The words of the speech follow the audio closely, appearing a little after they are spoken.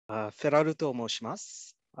フェラルと申しま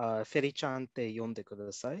す。フェリちゃんって呼んでく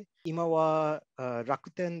ださい。今は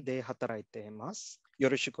楽天で働いています。よ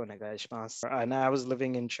ろしくお願いします。And I was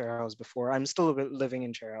living in share house before. I'm still living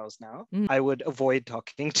in share house now. I would avoid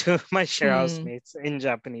talking to my share housemates in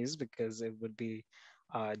Japanese because it would be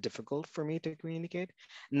difficult for me to communicate.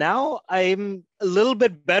 Now I'm a little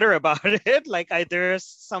bit better about it. Like there's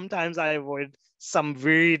sometimes I avoid some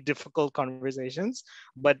very difficult conversations,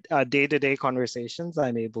 but day-to-day conversations,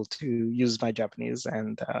 I'm able to use my Japanese,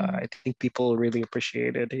 and I think people really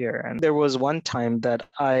appreciate it here. And there was one time that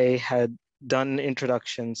I had done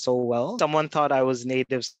introduction so well, someone thought I was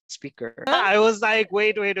native speaker. I was like,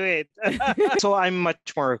 wait. So I'm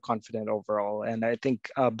much more confident overall, and I think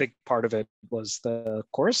a big part of it was the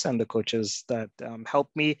course and the coaches that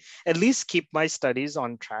helped me at least keep my studies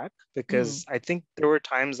on track, because I think there were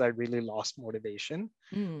times I really lost motivation,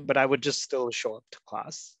 but I would just still show up to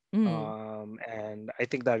class. And I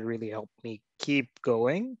think that really helped me keep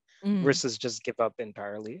going versus just give up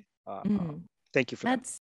entirely. Thank you for that.